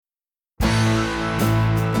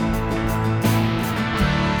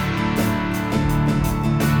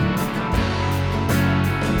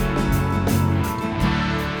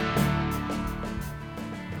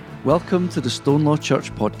Welcome to the Stonelaw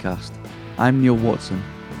Church podcast. I'm Neil Watson.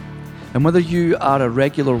 And whether you are a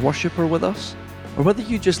regular worshipper with us, or whether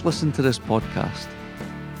you just listen to this podcast,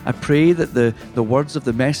 I pray that the words of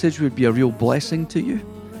the message would be a real blessing to you,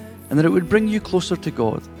 and that it would bring you closer to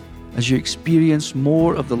God as you experience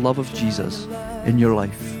more of the love of Jesus in your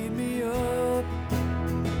life.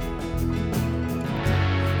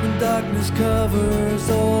 When darkness covers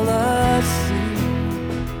all I see.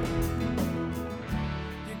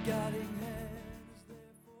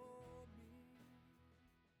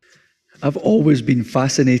 I've always been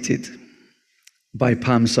fascinated by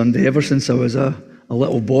Palm Sunday ever since I was a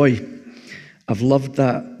little boy. I've loved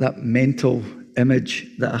that mental image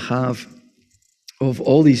that I have of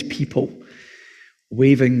all these people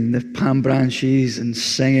waving the palm branches and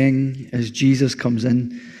singing as Jesus comes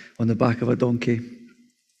in on the back of a donkey.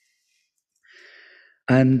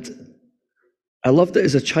 And I loved it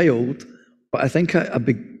as a child, but I think I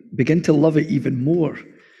begin to love it even more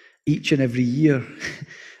each and every year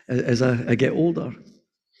as I get older.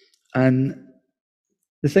 And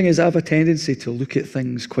the thing is, I have a tendency to look at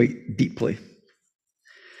things quite deeply.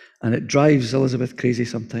 And it drives Elizabeth crazy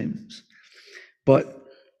sometimes. But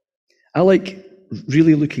I like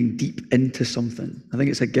really looking deep into something. I think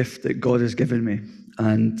it's a gift that God has given me.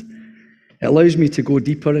 And it allows me to go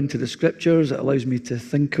deeper into the scriptures. It allows me to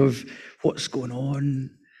think of what's going on.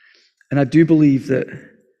 And I do believe that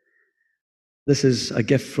this is a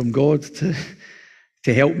gift from God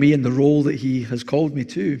to help me in the role that He has called me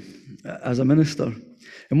to as a minister.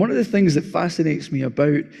 And one of the things that fascinates me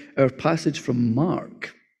about our passage from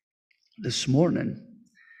Mark this morning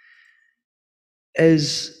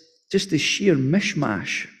is just the sheer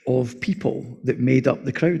mishmash of people that made up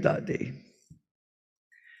the crowd that day.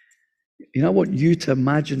 You know, I want you to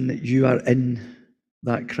imagine that you are in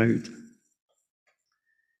that crowd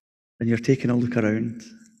and you're taking a look around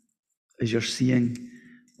as you're seeing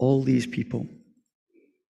all these people.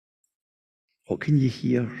 What can you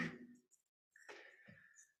hear?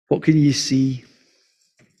 What can you see?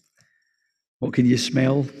 What can you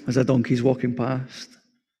smell as a donkey's walking past?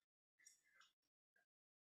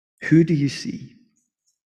 Who do you see?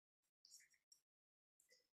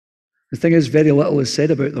 The thing is, very little is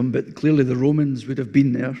said about them, but clearly the Romans would have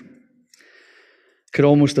been there. Could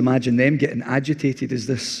almost imagine them getting agitated as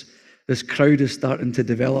this crowd is starting to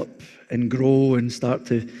develop and grow and start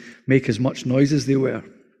to make as much noise as they were.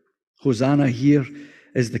 Hosanna, here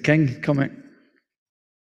is the King coming.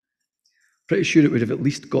 Pretty sure it would have at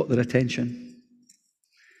least got their attention.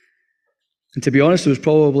 And to be honest, there was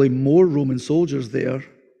probably more Roman soldiers there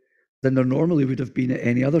than there normally would have been at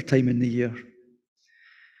any other time in the year.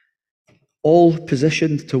 All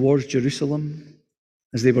positioned towards Jerusalem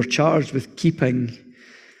as they were charged with keeping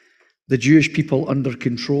the Jewish people under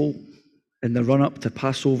control in the run-up to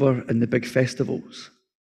Passover and the big festivals.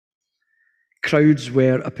 Crowds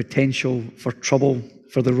were a potential for trouble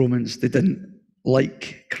for the Romans. They didn't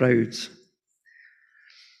like crowds.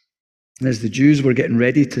 And as the Jews were getting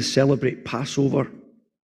ready to celebrate Passover,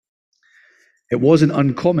 it wasn't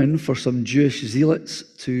uncommon for some Jewish zealots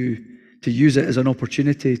to use it as an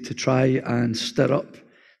opportunity to try and stir up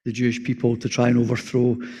the Jewish people, to try and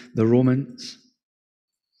overthrow the Romans.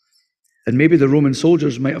 And maybe the Roman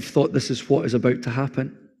soldiers might have thought this is what is about to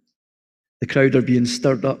happen. The crowd are being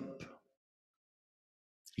stirred up.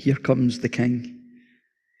 Here comes the King.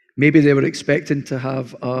 Maybe they were expecting to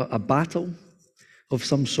have a battle of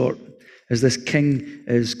some sort as this King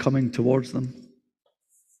is coming towards them.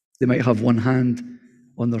 They might have one hand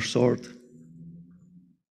on their sword.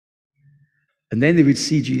 And then they would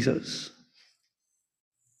see Jesus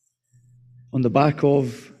on the back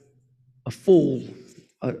of a foal,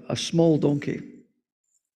 a small donkey. And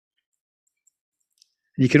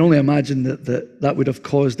you can only imagine that would have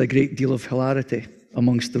caused a great deal of hilarity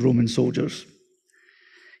amongst the Roman soldiers.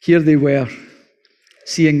 Here they were,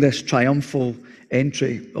 seeing this triumphal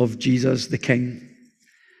entry of Jesus the King.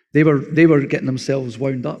 They were getting themselves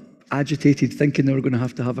wound up, agitated, thinking they were going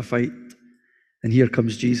to have a fight. And here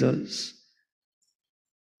comes Jesus.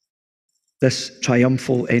 This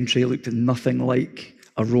triumphal entry looked nothing like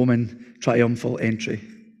a Roman triumphal entry.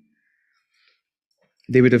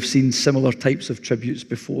 They would have seen similar types of tributes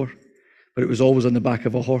before, but it was always on the back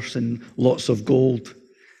of a horse and lots of gold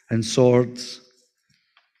and swords.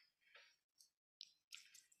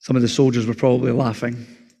 Some of the soldiers were probably laughing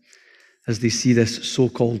as they see this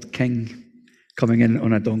so-called king coming in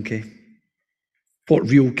on a donkey. What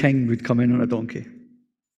real king would come in on a donkey?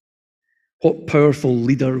 What powerful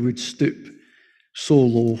leader would stoop so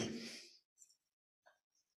low?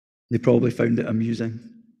 They probably found it amusing.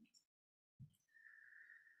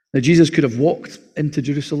 Now, Jesus could have walked into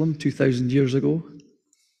Jerusalem 2,000 years ago,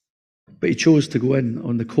 but he chose to go in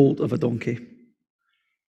on the colt of a donkey.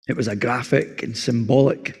 It was a graphic and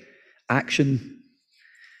symbolic action.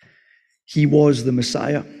 He was the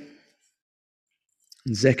Messiah.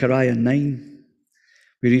 In Zechariah 9,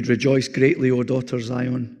 we read, "Rejoice greatly, O daughter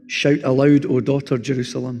Zion. Shout aloud, O daughter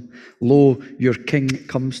Jerusalem. Lo, your king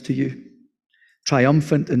comes to you.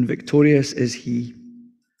 Triumphant and victorious is he,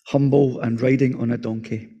 humble and riding on a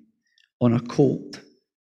donkey, on a colt,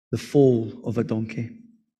 the foal of a donkey."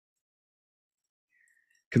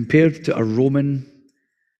 Compared to a Roman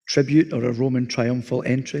tribute or a Roman triumphal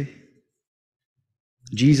entry,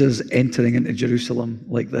 Jesus entering into Jerusalem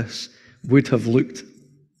like this would have looked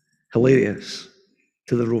hilarious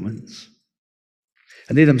to the Romans.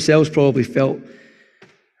 And they themselves probably felt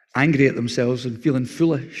angry at themselves and feeling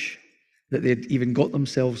foolish that they'd even got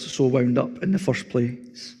themselves so wound up in the first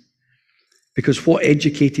place. Because what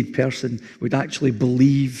educated person would actually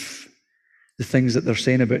believe the things that they're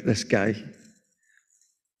saying about this guy?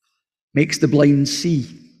 Makes the blind see,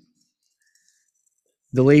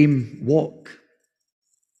 the lame walk,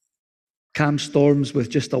 calms storms with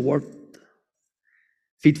just a word,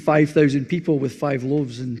 feed 5,000 people with 5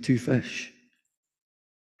 loaves and 2 fish.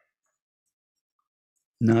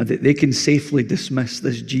 Now, they can safely dismiss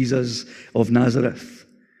this Jesus of Nazareth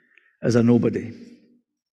as a nobody.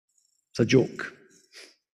 It's a joke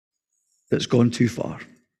that's gone too far.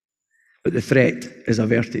 But the threat is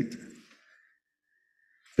averted.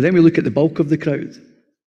 But then we look at the bulk of the crowd,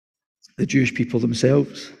 the Jewish people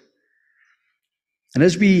themselves. And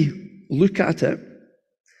as we look at it,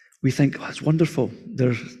 we think, oh, it's wonderful.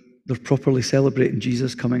 They're properly celebrating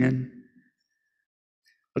Jesus coming in.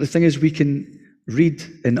 But the thing is, we can read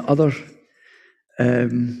in other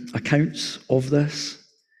accounts of this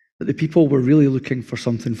that the people were really looking for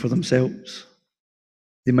something for themselves.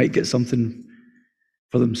 They might get something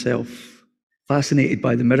for themselves. Fascinated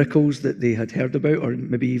by the miracles that they had heard about or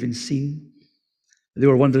maybe even seen. They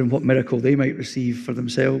were wondering what miracle they might receive for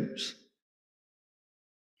themselves.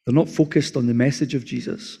 They're not focused on the message of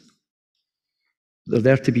Jesus. They're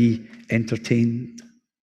there to be entertained.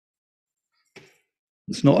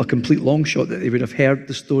 It's not a complete long shot that they would have heard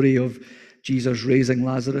the story of Jesus raising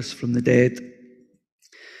Lazarus from the dead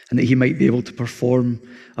and that he might be able to perform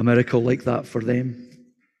a miracle like that for them.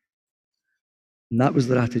 And that was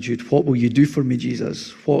their attitude. What will you do for me,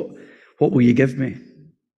 Jesus? What will you give me?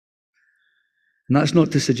 And that's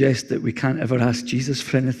not to suggest that we can't ever ask Jesus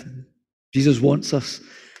for anything. Jesus wants us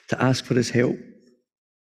to ask for his help.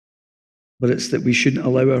 But it's that we shouldn't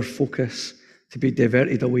allow our focus to be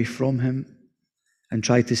diverted away from him and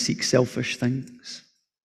try to seek selfish things.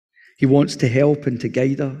 He wants to help and to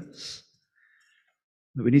guide us.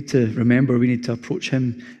 But we need to remember we need to approach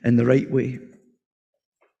him in the right way,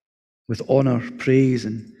 with honor, praise,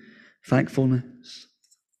 and thankfulness.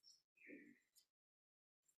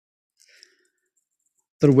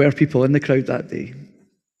 There were people in the crowd that day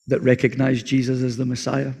that recognized Jesus as the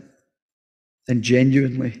Messiah and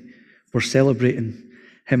genuinely were celebrating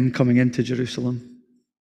him coming into Jerusalem.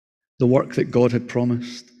 The work that God had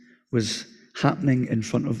promised was happening in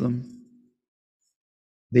front of them.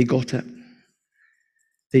 They got it.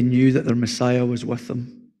 They knew that their Messiah was with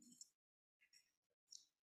them.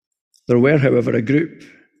 There were, however, a group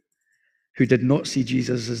who did not see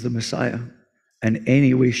Jesus as the Messiah in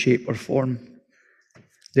any way, shape, or form.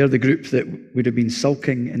 They're the group that would have been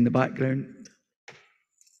sulking in the background,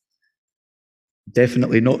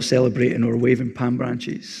 definitely not celebrating or waving palm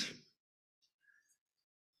branches.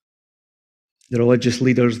 The religious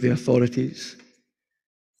leaders, the authorities,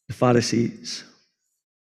 the Pharisees.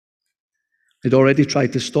 They'd already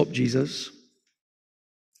tried to stop Jesus,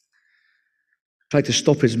 tried to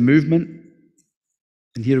stop his movement,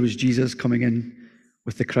 and here was Jesus coming in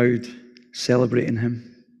with the crowd celebrating him.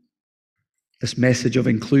 This message of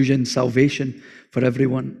inclusion, salvation for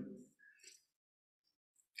everyone.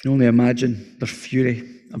 You can only imagine their fury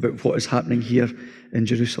about what is happening here in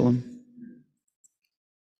Jerusalem.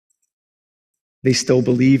 They still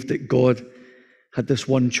believed that God had this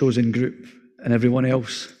one chosen group and everyone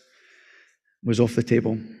else was off the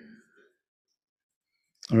table.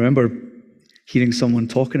 I remember hearing someone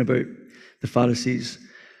talking about the Pharisees.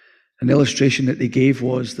 An illustration that they gave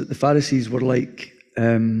was that the Pharisees were like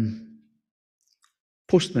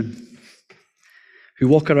postmen who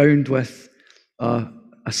walk around with a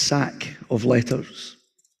sack of letters.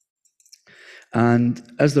 And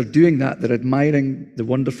as they're doing that, they're admiring the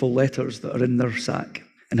wonderful letters that are in their sack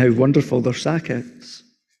and how wonderful their sack is.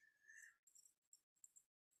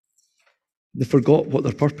 They forgot what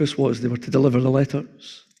their purpose was. They were to deliver the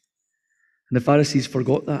letters. And the Pharisees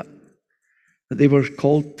forgot that they were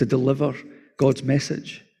called to deliver God's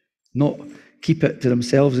message, not keep it to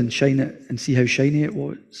themselves and shine it and see how shiny it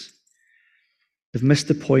was. They've missed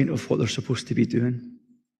the point of what they're supposed to be doing.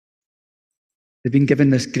 They've been given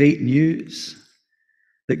this great news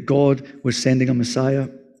that God was sending a Messiah,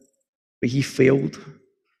 but he failed.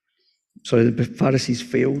 The Pharisees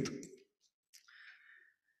failed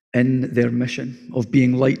in their mission of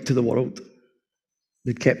being light to the world.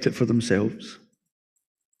 They'd kept it for themselves.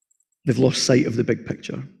 They've lost sight of the big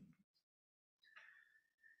picture.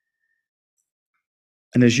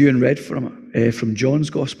 And as Ewan read from John's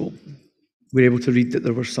Gospel, we're able to read that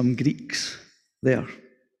there were some Greeks there.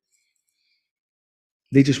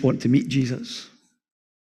 They just want to meet Jesus.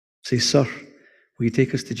 Say, "Sir, will you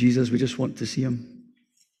take us to Jesus? We just want to see him."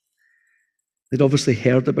 They'd obviously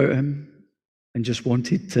heard about him and just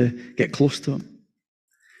wanted to get close to him.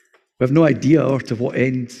 We have no idea or to what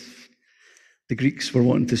end the Greeks were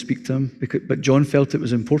wanting to speak to him, but John felt it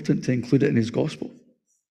was important to include it in his gospel.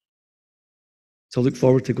 So I look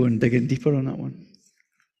forward to going digging deeper on that one.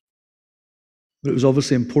 But it was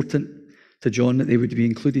obviously important to John that they would be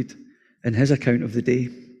included in his account of the day.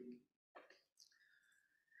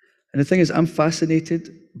 And the thing is, I'm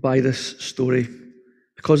fascinated by this story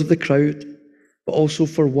because of the crowd, but also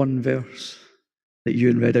for one verse that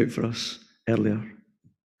Ewan read out for us earlier.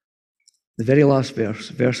 The very last verse,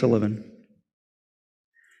 verse 11.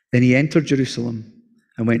 Then he entered Jerusalem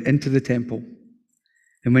and went into the temple.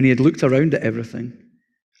 And when he had looked around at everything,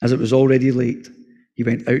 as it was already late, he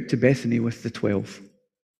went out to Bethany with the 12.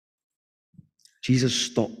 Jesus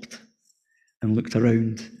stopped and looked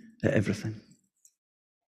around at everything.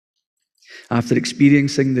 After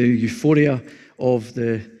experiencing the euphoria of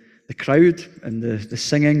the crowd and the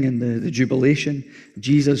singing and the jubilation,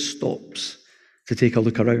 Jesus stops to take a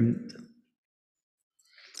look around.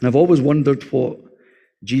 And I've always wondered what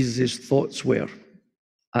Jesus' thoughts were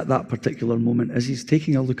at that particular moment as he's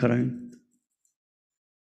taking a look around.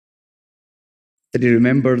 Did he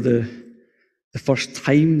remember the first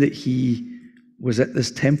time that he was at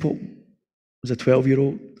this temple as a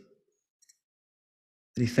 12-year-old?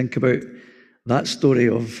 Did he think about that story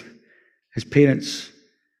of his parents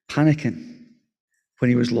panicking when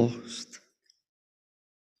he was lost?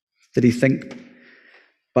 Did he think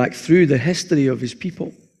back through the history of his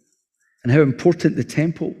people and how important the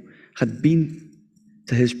temple had been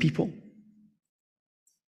to his people?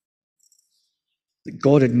 That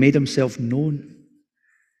God had made himself known.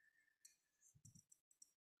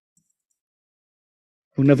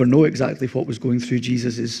 We'll never know exactly what was going through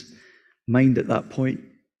Jesus' mind at that point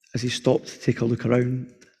as he stopped to take a look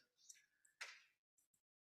around.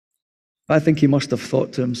 I think he must have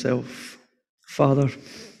thought to himself, "Father,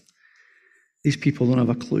 these people don't have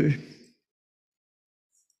a clue.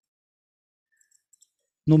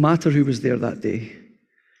 No matter who was there that day,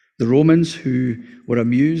 the Romans who were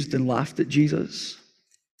amused and laughed at Jesus,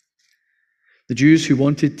 the Jews who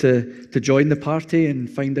wanted to join the party and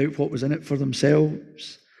find out what was in it for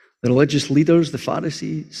themselves, the religious leaders, the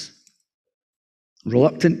Pharisees,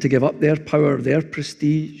 reluctant to give up their power, their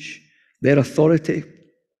prestige, their authority,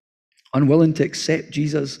 unwilling to accept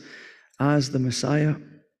Jesus as the Messiah,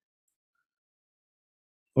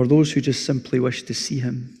 or those who just simply wished to see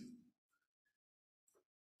him.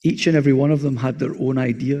 Each and every one of them had their own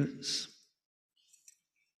ideas,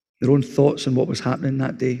 their own thoughts on what was happening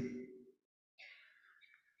that day.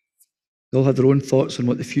 They all had their own thoughts on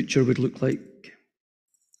what the future would look like.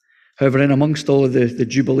 However, in amongst all of the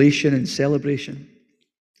jubilation and celebration,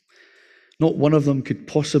 not one of them could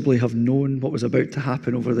possibly have known what was about to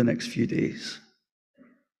happen over the next few days.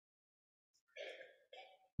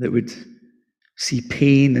 That would see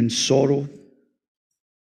pain and sorrow.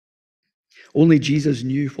 Only Jesus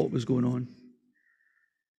knew what was going on.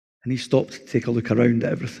 And he stopped to take a look around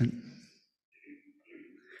at everything.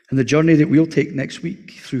 And the journey that we'll take next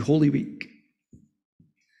week through Holy Week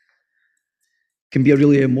can be a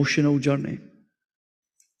really emotional journey.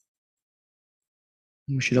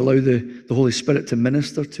 And we should allow the Holy Spirit to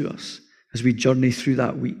minister to us as we journey through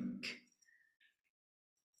that week.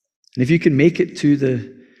 And if you can make it to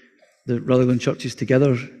the Rutherglen Churches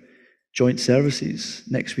Together joint services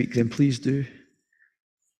next week, then please do.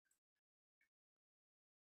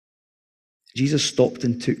 Jesus stopped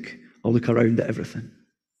and took a look around at everything.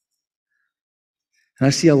 And I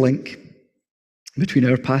see a link between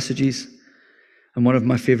our passages and one of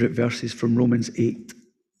my favorite verses from Romans 8.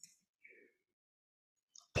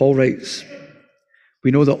 Paul writes,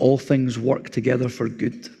 "We know that all things work together for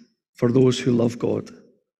good for those who love God,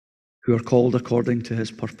 who are called according to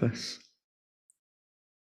his purpose."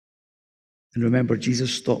 And remember,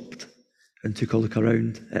 Jesus stopped and took a look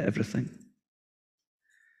around at everything.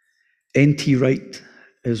 N.T. Wright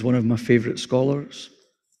is one of my favourite scholars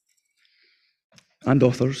and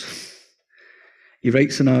authors. He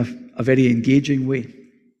writes in a very engaging way.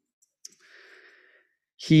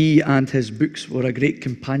 He and his books were a great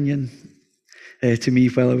companion to me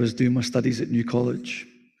while I was doing my studies at New College.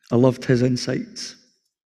 I loved his insights.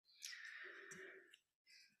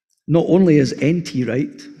 Not only as N.T.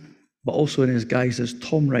 Wright, but also in his guise as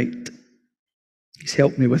Tom Wright. He's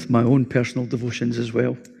helped me with my own personal devotions as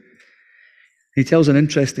well. He tells an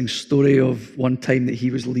interesting story of one time that he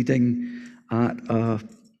was leading at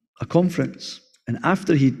a conference. And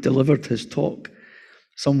after he delivered his talk,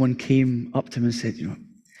 someone came up to him and said,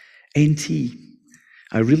 N.T.,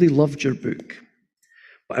 I really loved your book,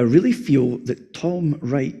 but I really feel that Tom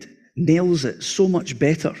Wright nails it so much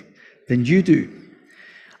better than you do.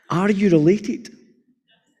 Are you related?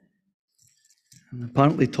 And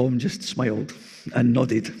apparently Tom just smiled and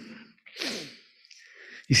nodded.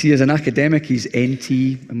 You see, as an academic, he's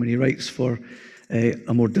N.T., and when he writes for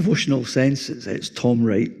a more devotional sense, it's Tom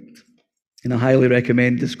Wright. And I highly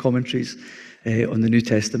recommend his commentaries on the New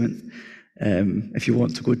Testament if you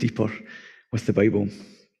want to go deeper with the Bible.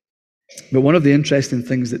 But one of the interesting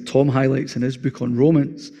things that Tom highlights in his book on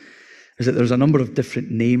Romans is that there's a number of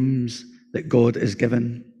different names that God is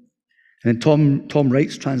given. And in Tom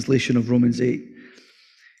Wright's translation of Romans 8,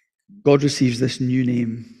 God receives this new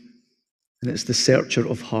name, and it's the searcher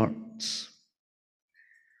of hearts.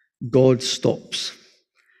 God stops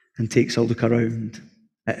and takes a look around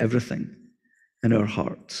at everything in our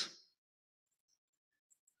hearts.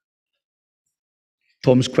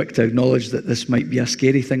 Tom's quick to acknowledge that this might be a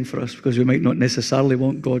scary thing for us because we might not necessarily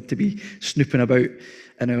want God to be snooping about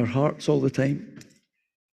in our hearts all the time.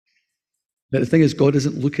 But the thing is, God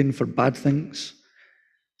isn't looking for bad things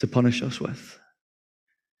to punish us with.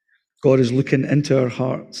 God is looking into our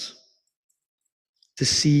hearts to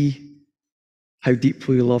see how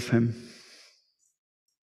deeply we love him.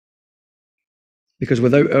 Because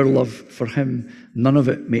without our love for him, none of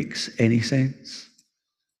it makes any sense.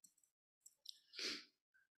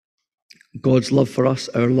 God's love for us,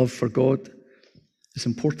 our love for God, is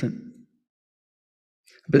important.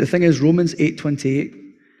 But the thing is, Romans 8:28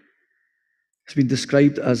 has been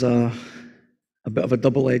described as a bit of a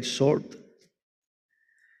double-edged sword.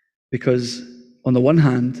 Because on the one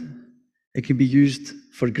hand, it can be used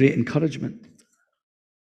for great encouragement.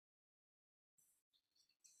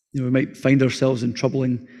 We might find ourselves in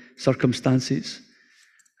troubling circumstances,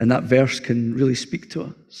 and that verse can really speak to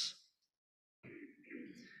us.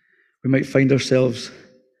 We might find ourselves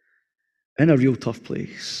in a real tough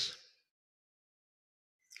place.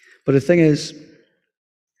 But the thing is,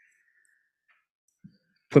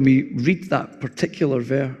 when we read that particular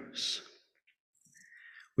verse,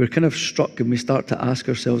 we're kind of struck and we start to ask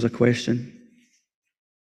ourselves a question.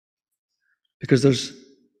 Because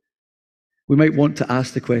we might want to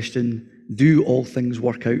ask the question, do all things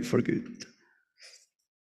work out for good?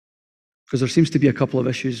 Because there seems to be a couple of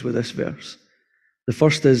issues with this verse. The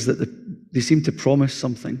first is that they seem to promise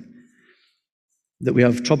something that we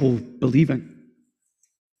have trouble believing.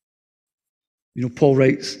 Paul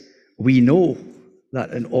writes, we know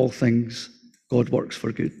that in all things God works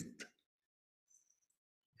for good.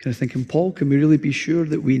 Kind of thinking, Paul, can we really be sure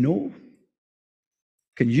that we know?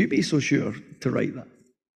 Can you be so sure to write that?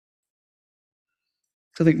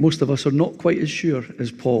 I think most of us are not quite as sure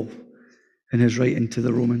as Paul in his writing to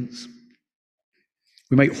the Romans.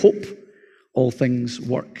 We might hope all things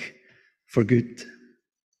work for good.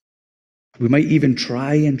 We might even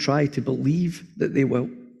try to believe that they will.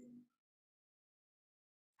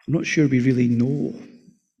 I'm not sure we really know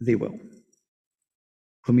they will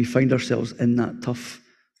when we find ourselves in that tough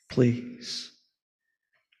place.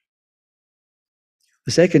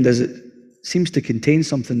 The second is it seems to contain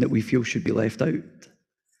something that we feel should be left out.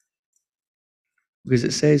 Because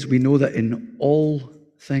it says we know that in all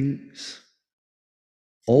things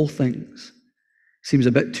seems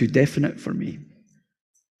a bit too definite for me.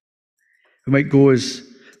 We might go as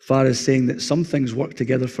far as saying that some things work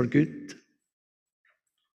together for good.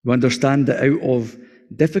 We understand that out of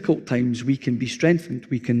difficult times we can be strengthened.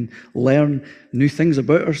 We can learn new things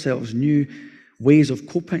about ourselves, new ways of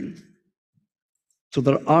coping. So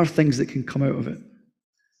there are things that can come out of it.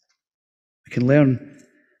 We can learn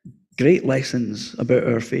great lessons about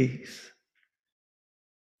our faith.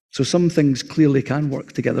 So some things clearly can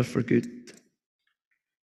work together for good.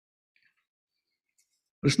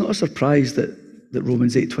 But it's not a surprise that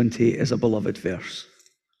Romans 8:28 is a beloved verse,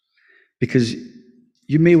 because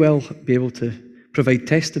you may well be able to provide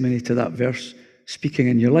testimony to that verse speaking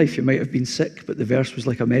in your life. You might have been sick, but the verse was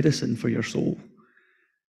like a medicine for your soul.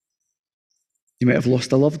 You might have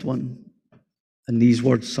lost a loved one, and these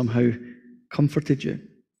words somehow comforted you.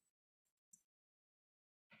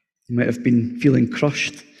 You might have been feeling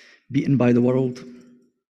crushed, beaten by the world,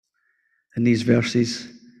 and these verses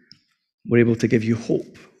were able to give you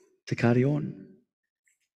hope to carry on.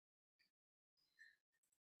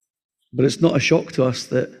 But it's not a shock to us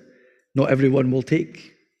that not everyone will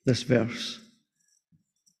take this verse.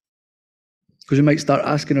 Because we might start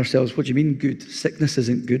asking ourselves, what do you mean good? Sickness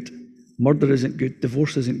isn't good. Murder isn't good.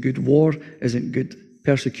 Divorce isn't good. War isn't good.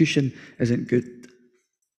 Persecution isn't good.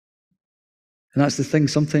 And that's the thing.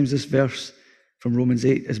 Sometimes this verse from Romans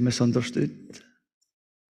 8 is misunderstood.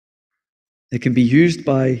 It can be used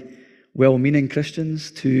by well-meaning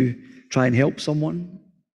Christians to try and help someone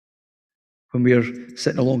when we are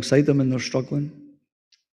sitting alongside them and they're struggling.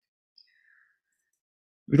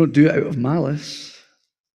 We don't do it out of malice,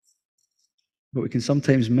 but we can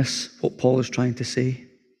sometimes miss what Paul is trying to say.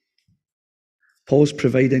 Paul's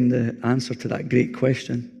providing the answer to that great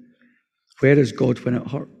question: where is God when it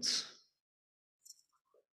hurts?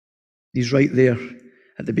 He's right there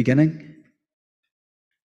at the beginning,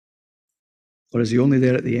 or is he only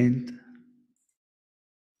there at the end?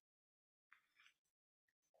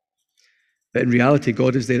 But in reality,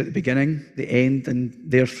 God is there at the beginning, the end, and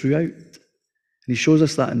there throughout. And he shows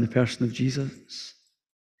us that in the person of Jesus.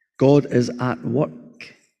 God is at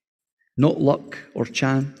work, not luck or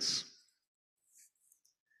chance.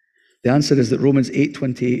 The answer is that Romans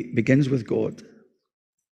 8:28 begins with God.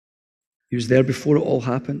 He was there before it all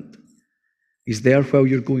happened. He's there while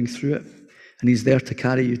you're going through it, and he's there to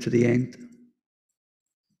carry you to the end.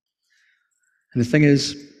 And the thing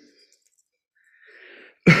is,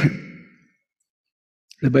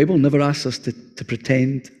 the Bible never asks us to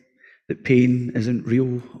pretend that pain isn't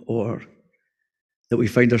real or that we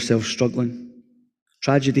find ourselves struggling.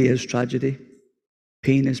 Tragedy is tragedy.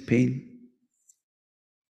 Pain is pain.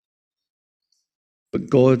 But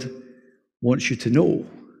God wants you to know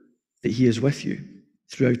that he is with you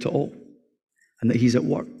throughout it all and that he's at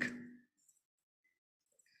work.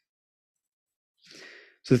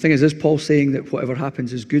 So the thing is Paul saying that whatever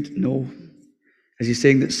happens is good? No. Is he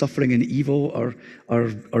saying that suffering and evil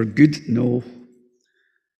are good? No.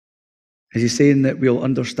 Is he saying that we'll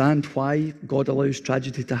understand why God allows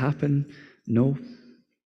tragedy to happen? No.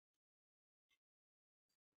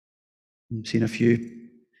 I'm seeing a few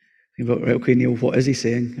think about, right, okay, Neil, what is he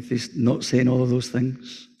saying if he's not saying all of those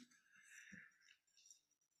things?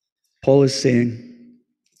 Paul is saying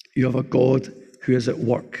you have a God who is at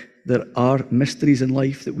work. There are mysteries in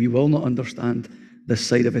life that we will not understand this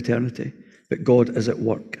side of eternity, but God is at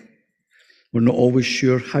work. We're not always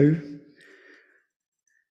sure how,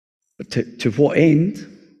 but to what end,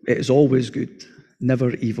 it is always good,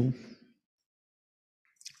 never evil.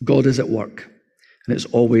 God is at work, and it's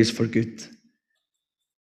always for good.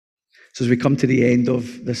 So as we come to the end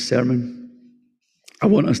of this sermon, I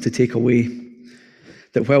want us to take away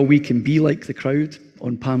that while we can be like the crowd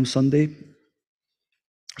on Palm Sunday,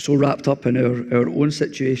 so wrapped up in our own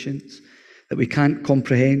situations that we can't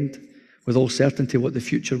comprehend with all certainty what the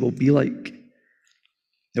future will be like,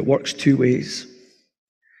 it works two ways.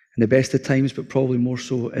 In the best of times, but probably more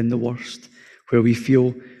so in the worst, where we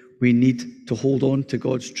feel we need to hold on to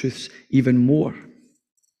God's truths even more.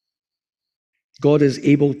 God is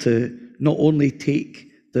able to not only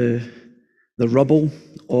take the rubble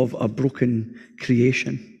of a broken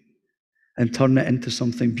creation and turn it into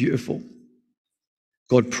something beautiful.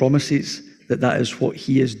 God promises that that is what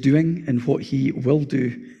he is doing and what he will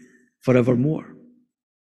do forevermore.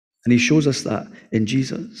 And he shows us that in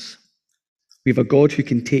Jesus. We have a God who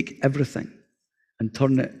can take everything and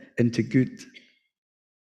turn it into good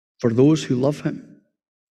for those who love him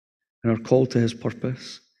and are called to his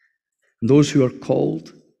purpose. And those who are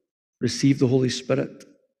called receive the Holy Spirit.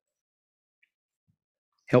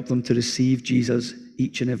 Help them to receive Jesus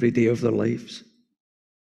each and every day of their lives.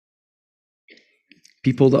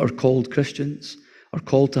 People that are called Christians are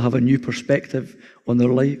called to have a new perspective on their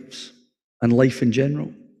lives and life in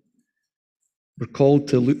general. We're called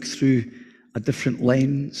to look through a different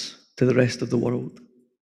lens to the rest of the world.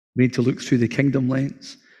 We need to look through the kingdom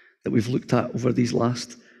lens that we've looked at over these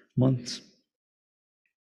last months.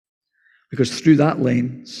 Because through that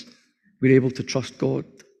lens, we're able to trust God.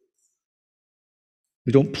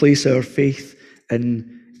 We don't place our faith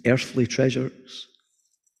in earthly treasures.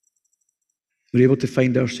 We're able to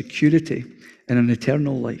find our security in an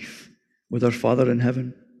eternal life with our Father in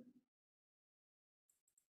heaven.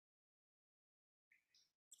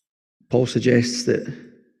 Paul suggests that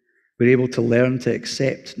we're able to learn to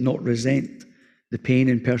accept, not resent, the pain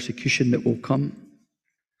and persecution that will come.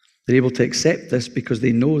 They're able to accept this because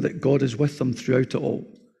they know that God is with them throughout it all,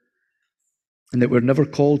 and that we're never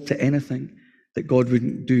called to anything that God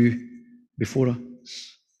wouldn't do before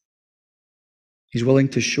us. He's willing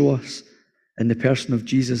to show us in the person of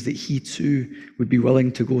Jesus that he too would be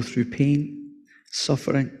willing to go through pain,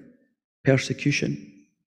 suffering, persecution.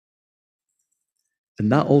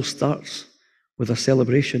 And that all starts with a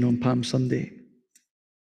celebration on Palm Sunday.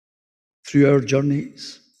 Through our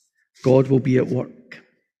journeys, God will be at work.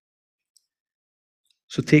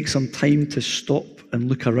 So take some time to stop and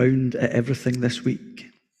look around at everything this week.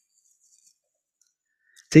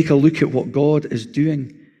 Take a look at what God is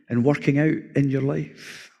doing and working out in your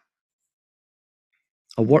life.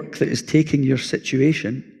 A work that is taking your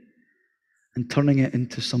situation and turning it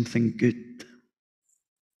into something good,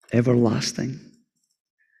 everlasting,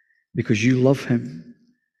 because you love him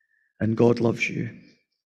and God loves you.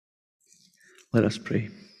 Let us pray.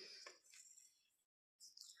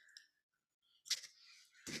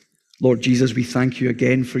 Lord Jesus, we thank you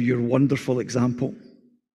again for your wonderful example.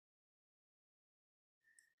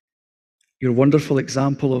 Your wonderful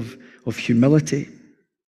example of humility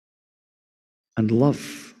and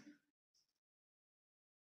love.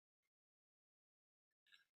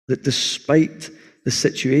 That despite the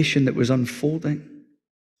situation that was unfolding,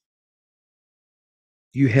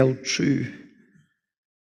 you held true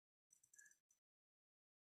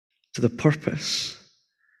to the purpose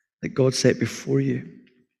that God set before you.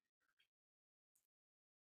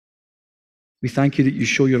 We thank you that you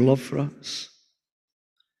show your love for us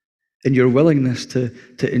and your willingness to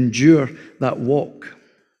endure that walk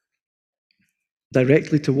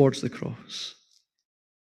directly towards the cross.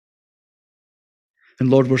 And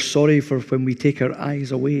Lord, we're sorry for when we take our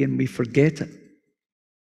eyes away and we forget it.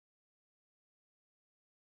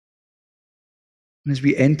 And as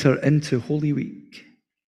we enter into Holy Week,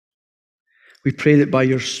 we pray that by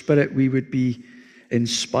your Spirit we would be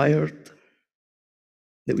inspired,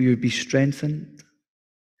 that we would be strengthened,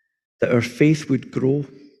 that our faith would grow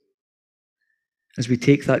as we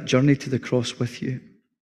take that journey to the cross with you.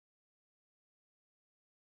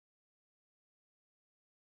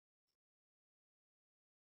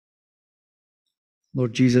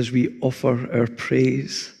 Lord Jesus, we offer our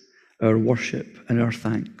praise, our worship, and our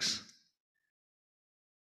thanks.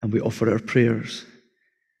 And we offer our prayers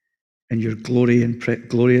in your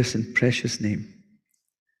glorious and precious name.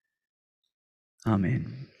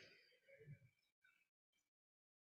 Amen.